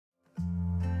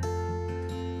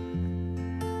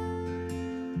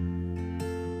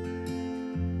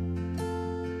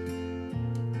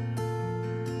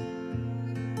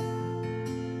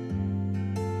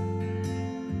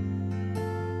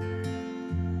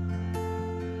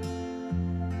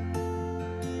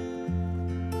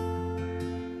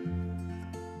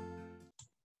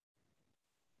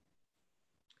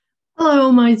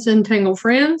Hello, my Zentangle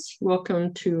friends.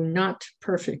 Welcome to Not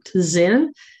Perfect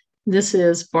Zen. This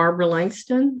is Barbara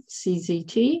Langston,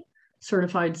 CZT,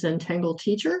 Certified Zentangle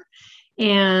Teacher.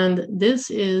 And this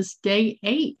is day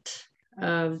 8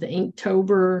 of the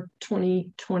Inktober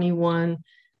 2021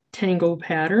 Tangle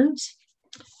Patterns.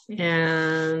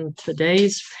 And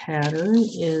today's pattern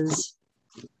is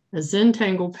a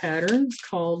Zentangle pattern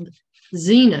called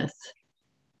Zenith.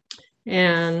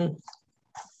 And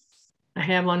I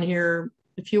have on here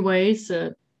a few ways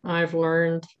that I've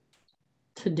learned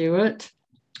to do it.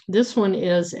 This one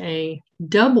is a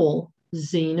double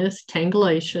Zenith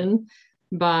tangulation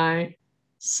by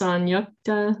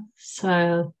Sanyukta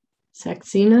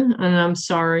Saxena, and I'm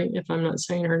sorry if I'm not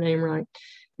saying her name right.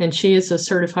 And she is a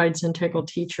certified Zentangle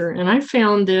teacher. And I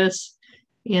found this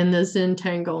in the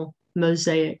Zentangle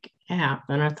Mosaic app,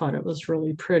 and I thought it was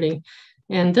really pretty.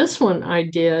 And this one I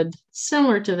did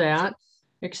similar to that,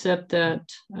 except that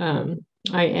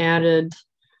I added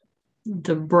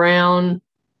the brown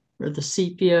or the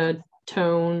sepia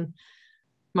tone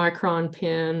micron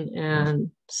pen and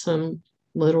some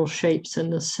little shapes in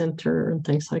the center and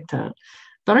things like that.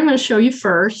 But I'm going to show you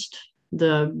first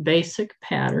the basic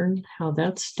pattern, how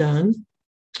that's done.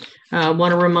 I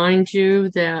want to remind you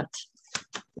that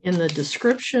in the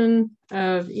description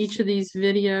of each of these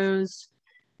videos,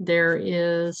 there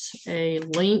is a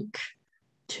link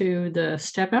to the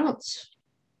step outs,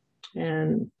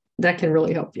 and that can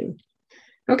really help you.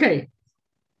 Okay,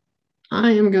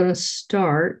 I am going to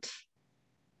start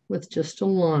with just a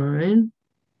line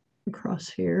across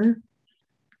here.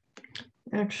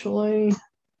 Actually,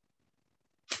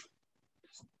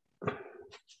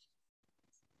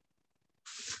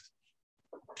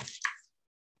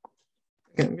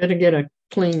 I'm going to get a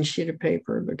clean sheet of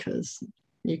paper because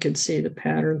you can see the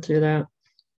pattern through that.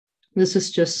 This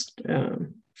is just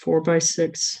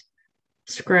 4x6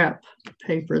 scrap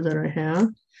paper that I have.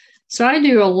 So I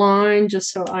do a line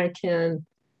just so I can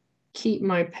keep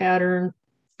my pattern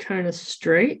kind of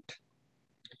straight.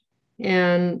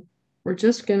 And we're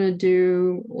just going to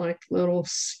do like little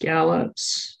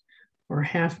scallops or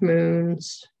half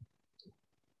moons.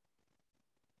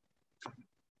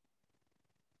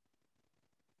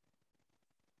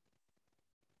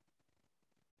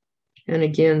 And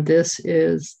again, this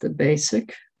is the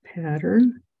basic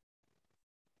pattern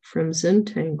from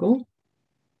Zentangle.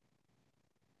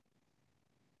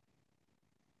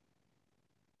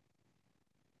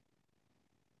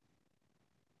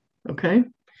 Okay.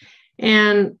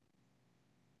 And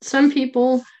some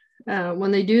people,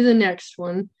 when they do the next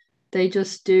one, they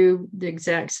just do the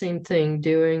exact same thing,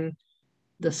 doing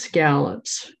the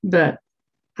scallops. But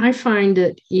I find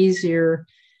it easier,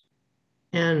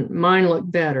 and mine look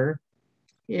better,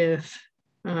 if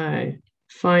I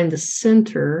find the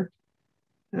center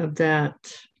of that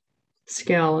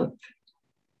scallop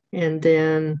and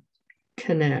then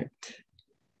connect.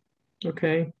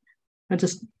 Okay, I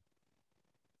just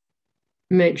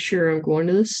make sure I'm going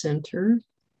to the center,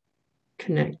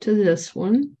 connect to this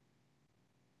one,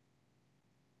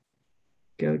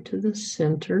 go to the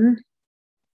center,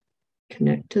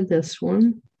 connect to this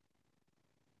one,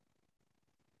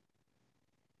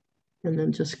 and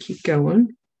then just keep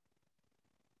going.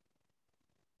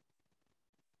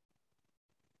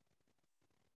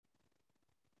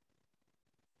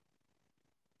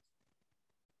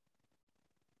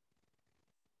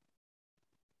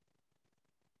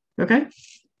 Okay.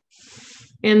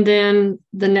 And then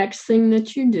the next thing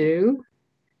that you do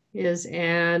is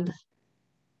add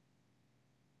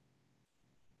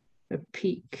a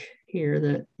peak here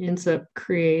that ends up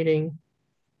creating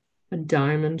a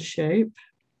diamond shape.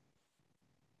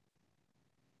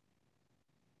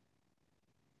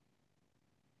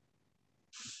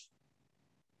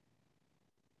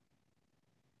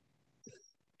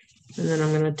 And then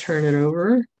I'm going to turn it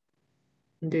over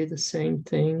and do the same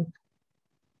thing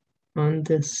on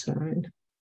this side.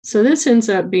 So this ends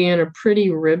up being a pretty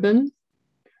ribbon.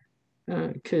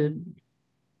 Could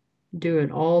do it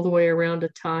all the way around a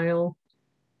tile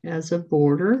as a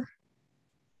border.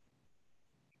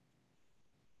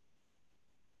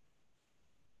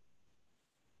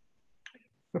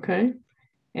 Okay,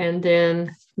 and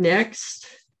then next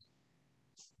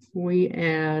we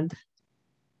add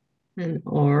an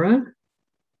aura.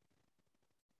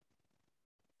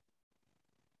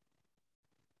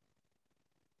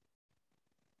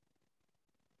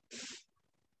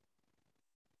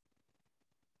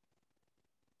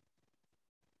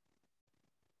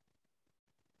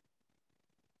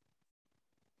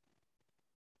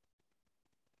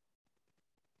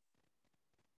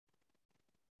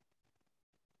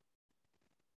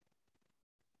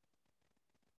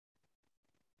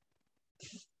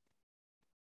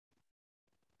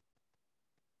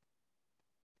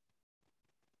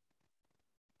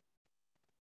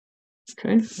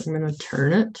 Okay, I'm going to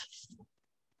turn it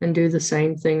and do the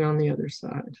same thing on the other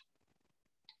side.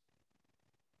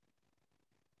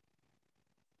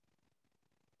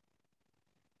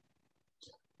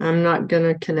 I'm not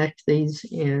going to connect these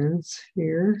ends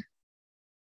here.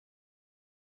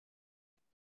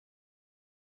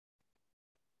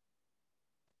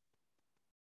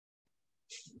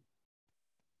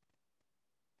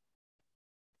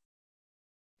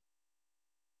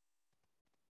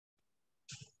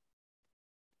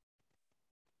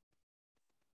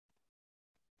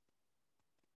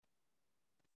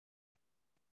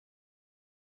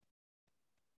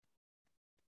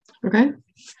 Okay,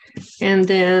 and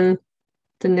then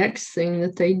the next thing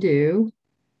that they do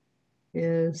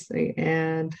is they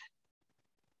add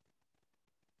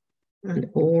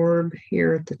an orb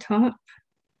here at the top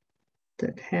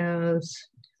that has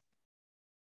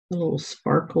a little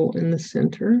sparkle in the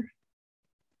center.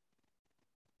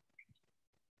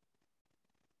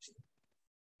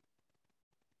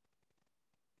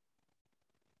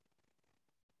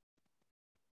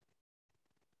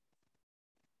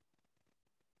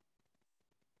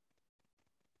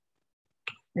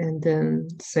 And then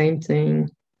same thing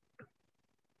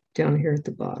down here at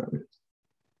the bottom.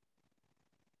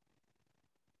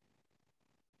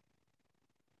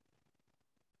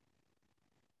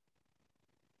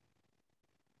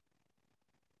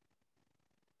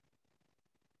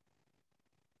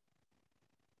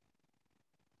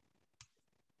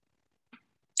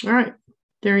 All right,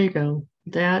 there you go.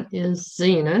 That is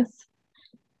Zenith,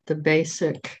 the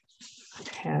basic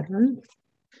pattern.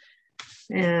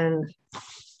 And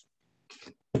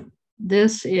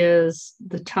this is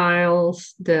the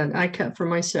tiles that I cut for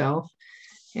myself,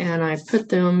 and I put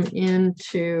them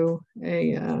into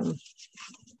a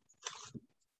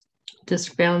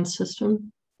disc bound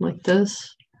system like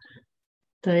this.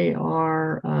 They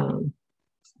are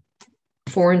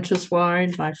 4 inches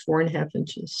wide by 4.5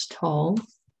 inches tall.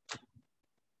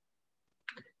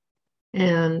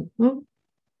 And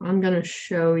I'm going to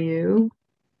show you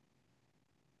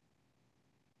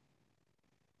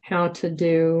how to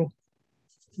do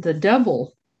the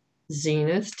double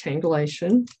Zenith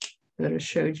tangulation that I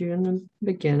showed you in the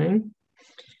beginning.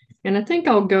 And I think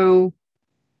I'll go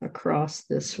across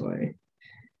this way.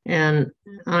 And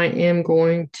I am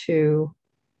going to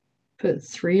put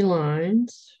 3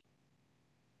 lines.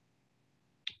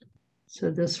 So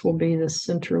this will be the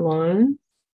center line.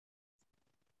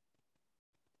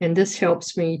 And this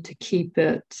helps me to keep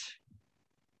it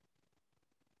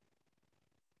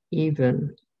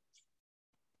even.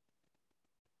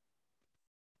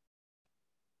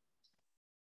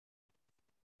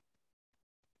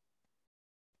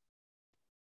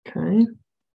 Okay.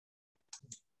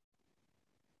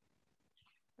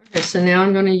 Okay, so now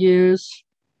I'm going to use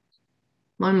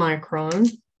my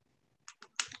micron.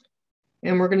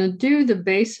 And we're going to do the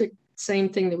basic same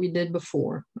thing that we did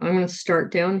before. I'm going to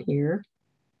start down here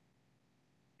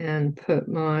and put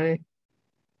my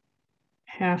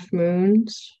half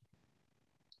moons.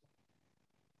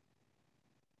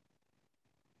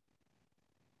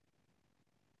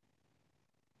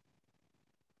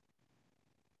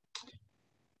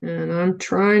 And I'm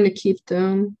trying to keep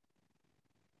them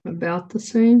about the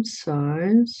same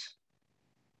size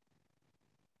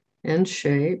and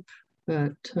shape,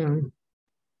 but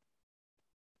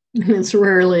it's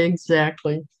rarely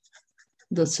exactly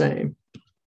the same.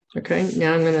 Okay,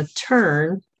 now I'm going to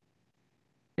turn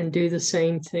and do the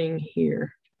same thing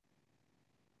here.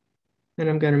 And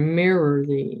I'm going to mirror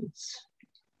these.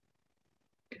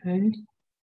 Okay.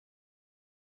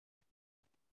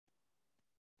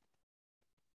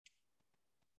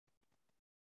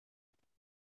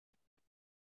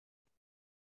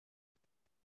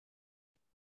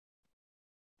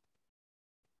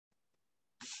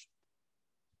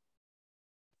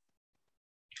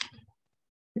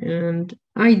 And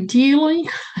ideally,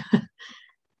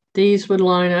 these would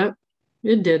line up.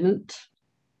 It didn't.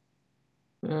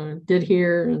 Did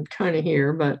here and kind of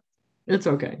here, but it's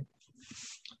okay.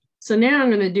 So now I'm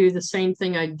going to do the same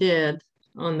thing I did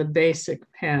on the basic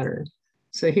pattern.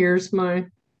 So here's my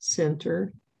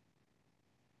center.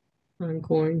 I'm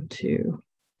going to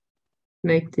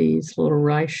make these little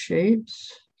rice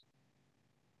shapes.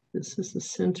 This is the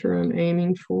center I'm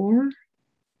aiming for.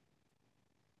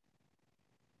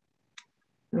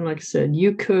 And like I said,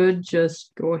 you could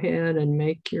just go ahead and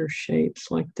make your shapes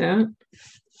like that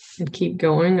and keep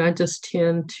going. I just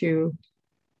tend to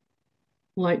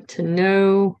like to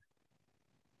know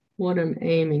what I'm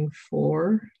aiming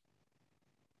for.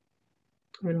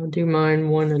 And I'll do mine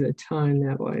one at a time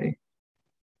that way.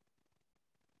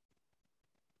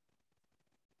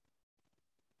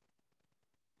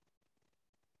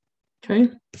 Okay,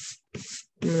 I'm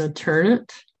going to turn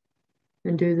it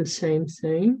and do the same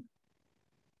thing.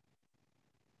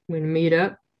 I'm going to meet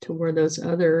up to where those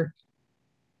other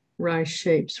rice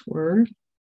shapes were.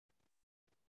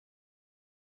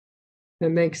 It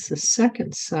makes the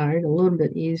second side a little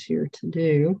bit easier to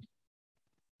do.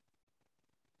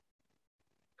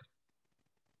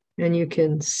 And you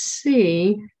can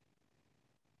see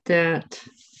that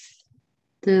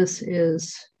this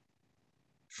is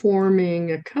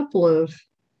forming a couple of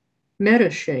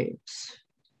meta shapes.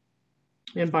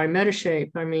 And by meta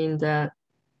shape, I mean that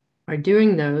by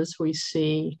doing those, we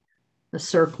see a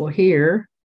circle here,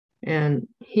 and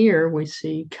here we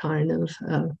see kind of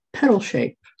a petal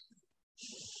shape.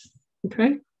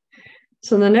 Okay,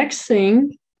 so the next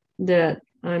thing that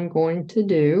I'm going to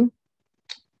do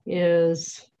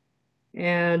is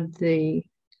add the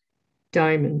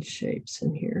diamond shapes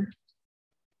in here.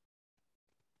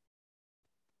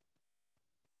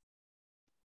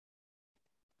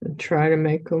 And try to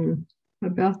make them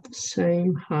about the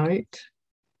same height.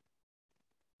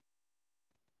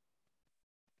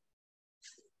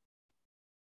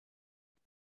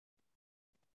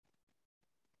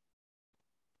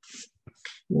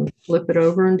 We'll flip it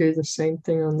over and do the same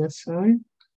thing on this side.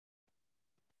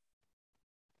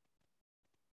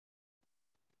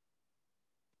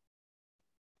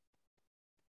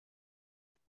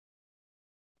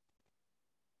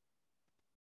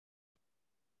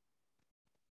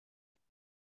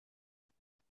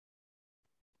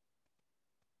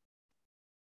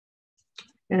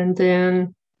 And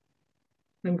then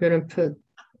I'm going to put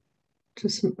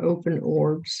just some open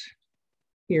orbs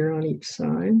here on each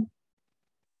side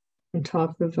on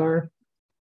top of our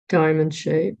diamond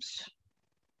shapes.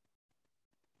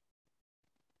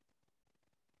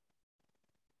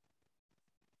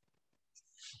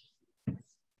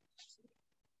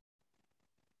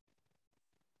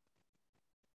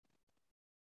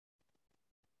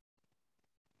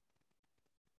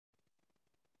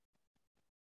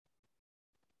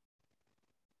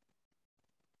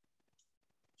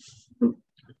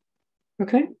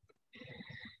 Okay.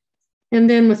 And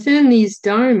then within these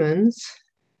diamonds,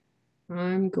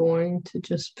 I'm going to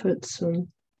just put some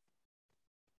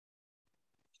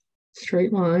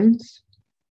straight lines.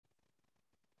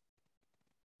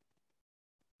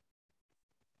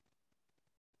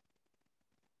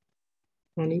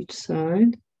 On each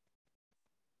side.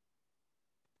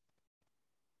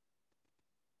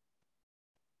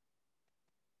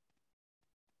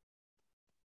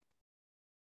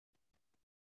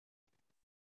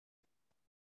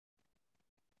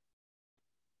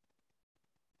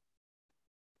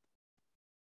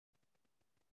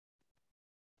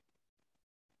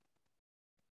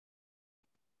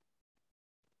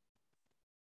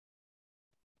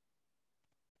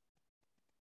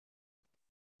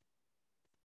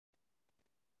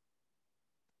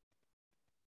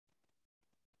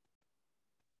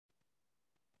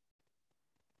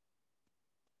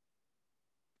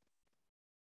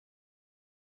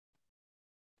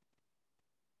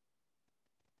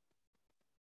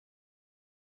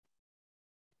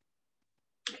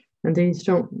 And these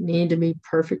don't need to be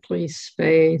perfectly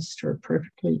spaced or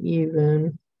perfectly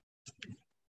even.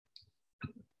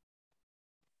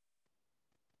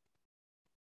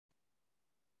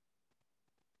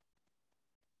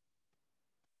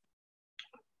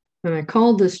 And I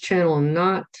called this channel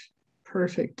Not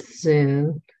Perfect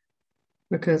Zen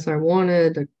because I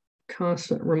wanted a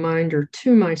constant reminder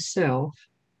to myself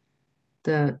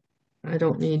that I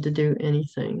don't need to do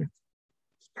anything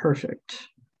perfect.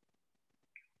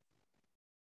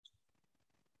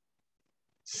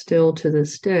 Still to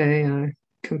this day, I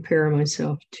compare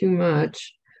myself too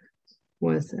much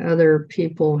with other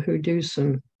people who do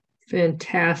some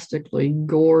fantastically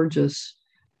gorgeous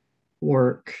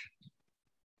work.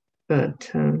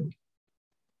 But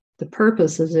the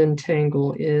purpose of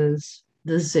Zentangle is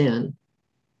the Zen,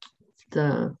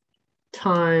 the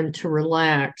time to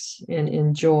relax and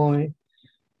enjoy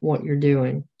what you're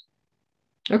doing.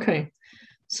 Okay,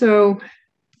 so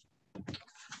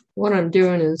what I'm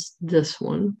doing is this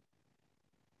one.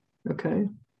 Okay.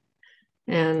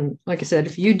 And like I said,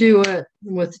 if you do it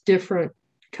with different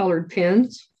colored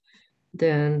pens,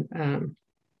 then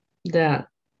that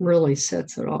really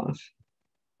sets it off.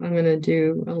 I'm going to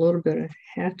do a little bit of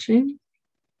hatching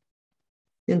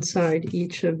inside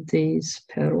each of these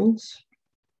petals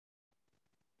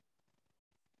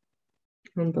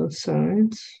on both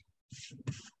sides.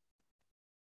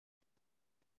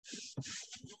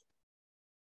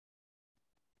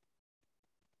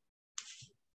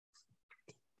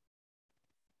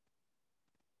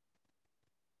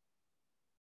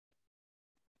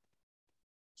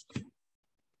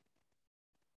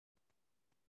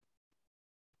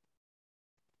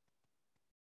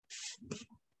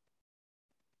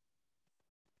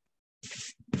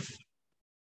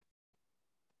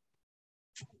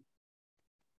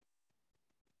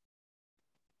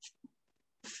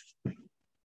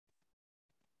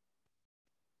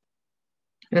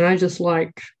 And I just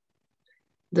like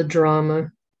the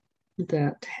drama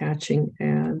that hatching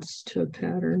adds to a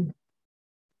pattern.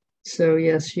 So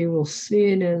yes, you will see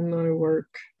it in my work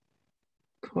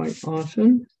quite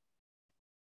often.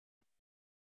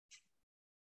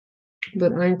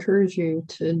 But I encourage you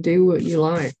to do what you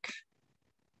like.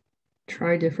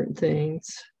 Try different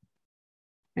things.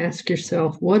 Ask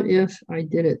yourself, what if I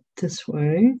did it this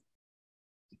way?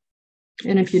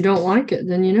 And if you don't like it,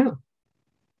 then you know.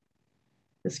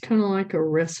 It's kind of like a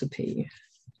recipe.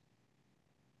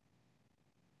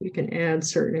 You can add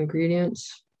certain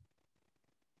ingredients,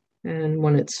 and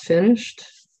when it's finished,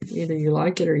 either you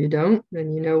like it or you don't,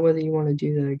 then you know whether you want to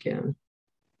do that again.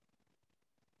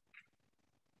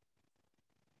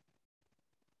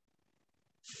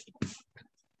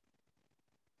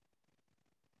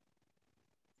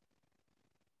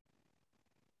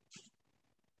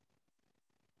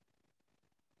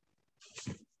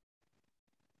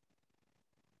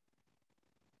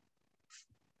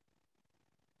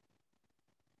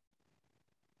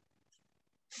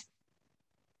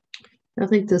 I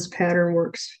think this pattern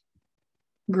works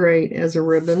great as a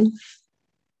ribbon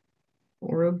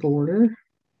or a border.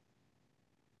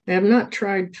 I have not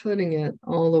tried putting it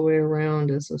all the way around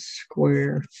as a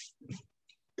square.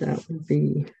 That would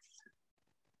be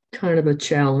kind of a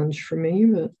challenge for me,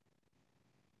 but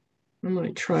I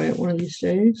might try it one of these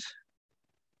days.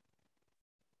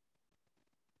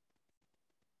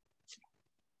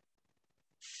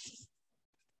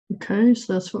 Okay,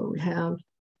 so that's what we have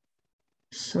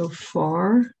so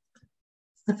far.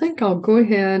 I think I'll go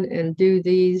ahead and do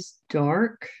these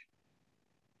dark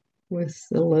with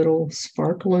the little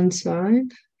sparkle inside,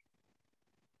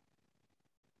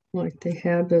 like they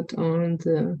have it on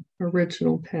the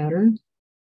original pattern.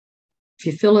 If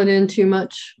you fill it in too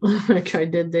much, like I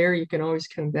did there, you can always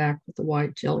come back with the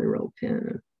white Jelly Roll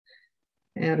pen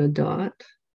and add a dot.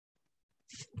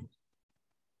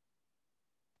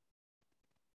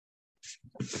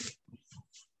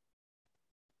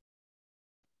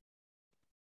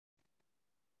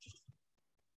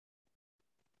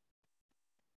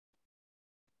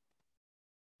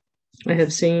 I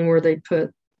have seen where they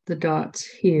put the dots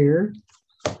here.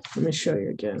 Let me show you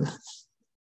again.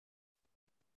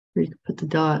 You can put the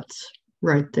dots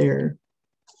right there.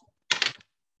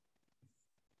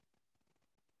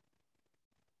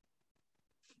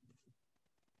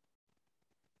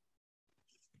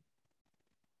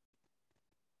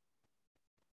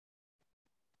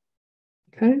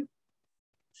 Okay.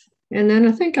 And then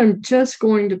I think I'm just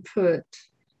going to put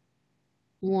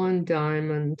one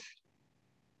diamond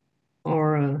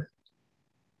aura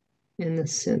in the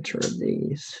center of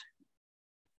these.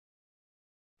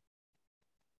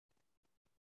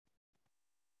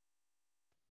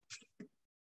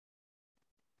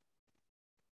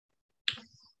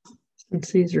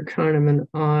 Since these are kind of an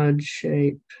odd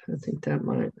shape, I think that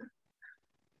might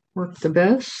work the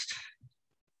best.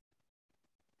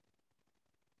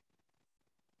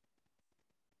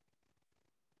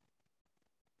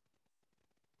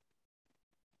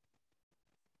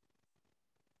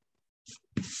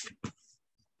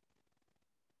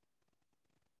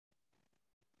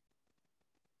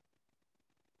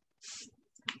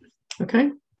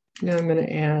 Okay, now I'm going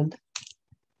to add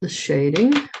the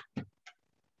shading.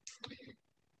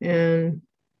 And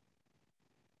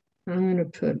I'm going to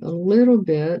put a little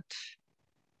bit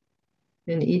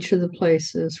in each of the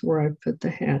places where I put the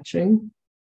hatching.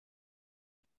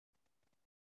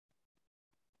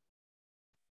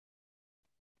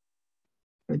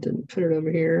 I didn't put it over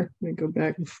here. Let me go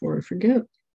back before I forget.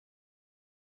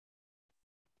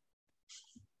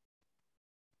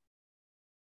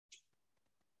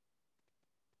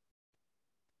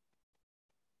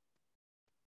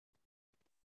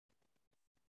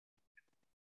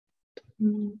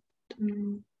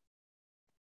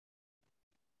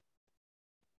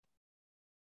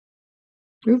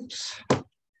 Oops, I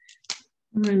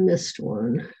missed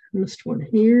one. I missed one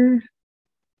here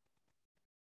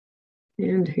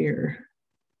and here.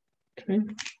 Okay.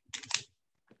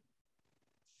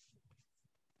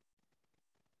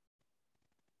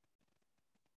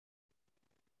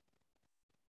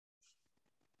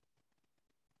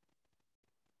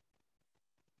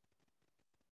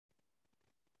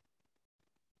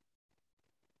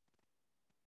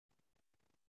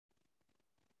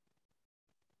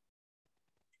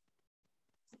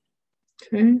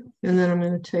 Okay, and then I'm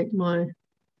going to take my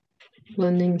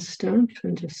blending stump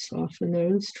and just soften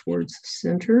those towards the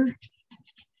center.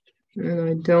 And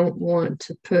I don't want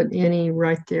to put any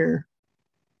right there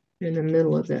in the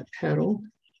middle of that petal.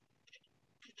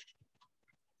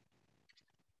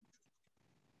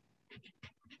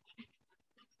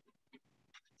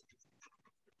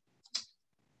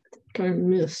 I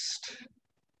missed.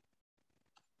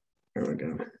 There we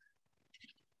go.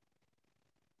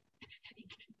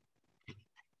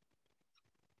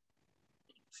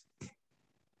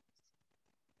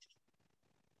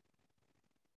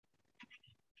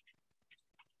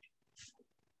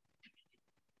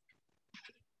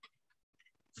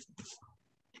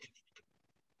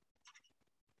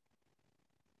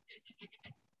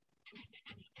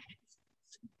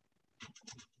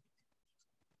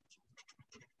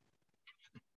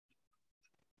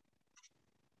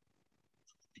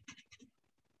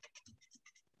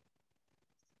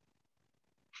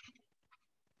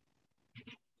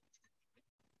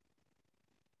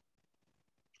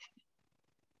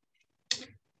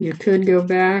 You could go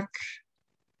back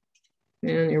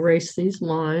and erase these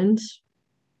lines,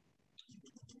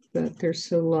 but they're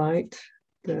so light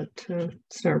that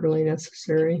it's not really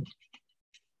necessary.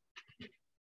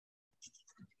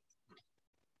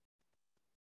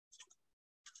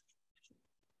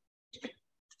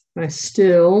 I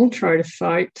still try to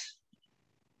fight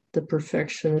the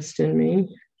perfectionist in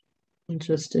me and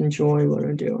just enjoy what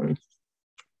I'm doing.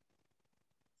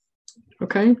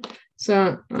 Okay,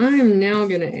 so I'm now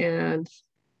going to add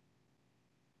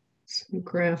some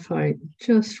graphite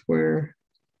just where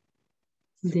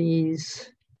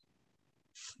these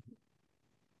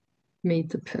meet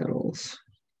the petals.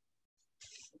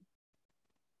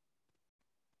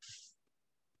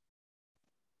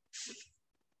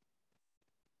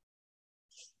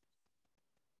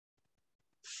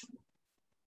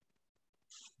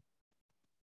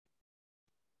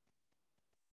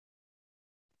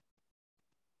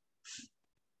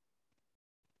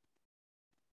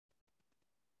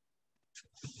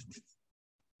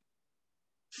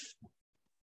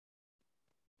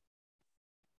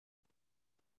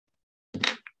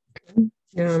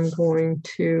 Now I'm going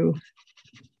to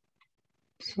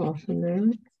soften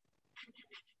that.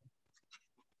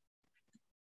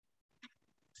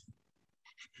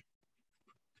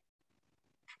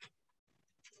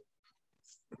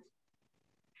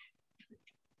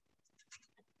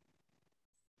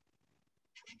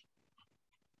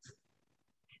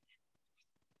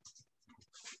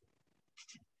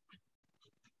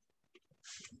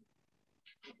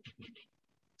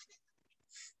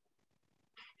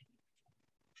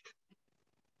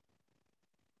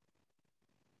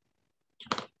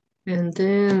 And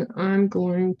then I'm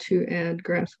going to add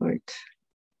graphite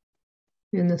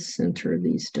in the center of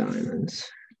these diamonds.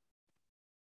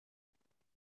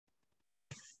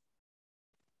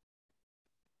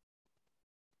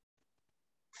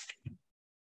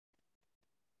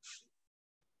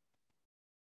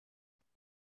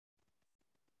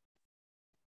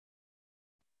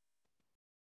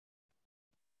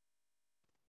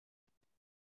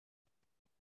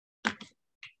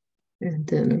 And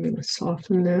then I'm going to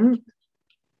soften that.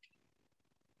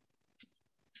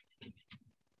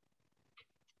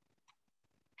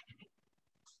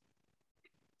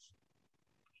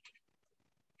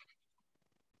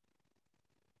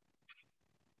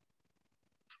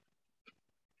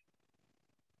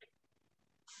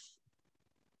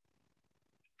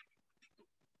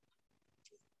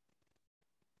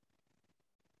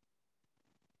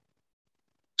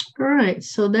 All right,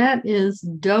 so that is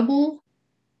double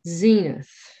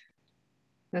Zenith.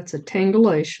 That's a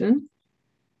tangulation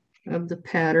of the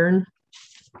pattern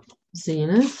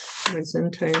Zenith or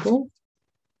Zentangle.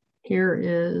 Here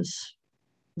is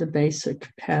the basic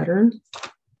pattern.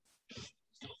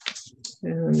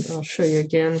 And I'll show you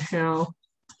again how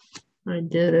I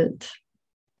did it.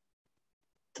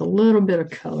 It's a little bit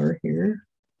of color here.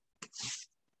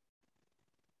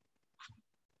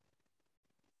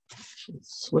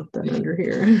 Slip that under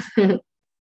here.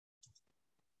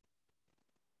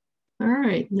 All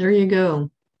right, there you go.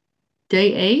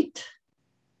 Day 8,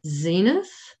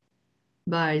 Zenith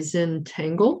by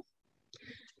Zentangle.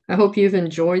 I hope you've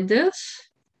enjoyed this.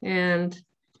 And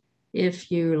if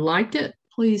you liked it,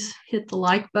 please hit the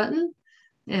like button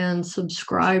and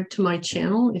subscribe to my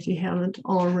channel if you haven't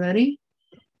already.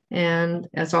 And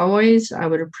as always, I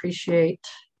would appreciate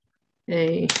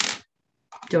a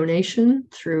donation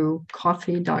through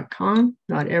coffee.com,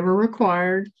 not ever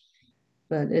required,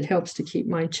 but it helps to keep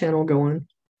my channel going.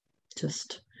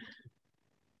 Just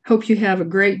hope you have a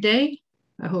great day.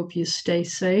 I hope you stay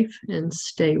safe and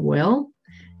stay well.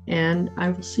 And I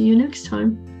will see you next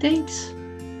time. Thanks.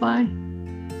 Bye.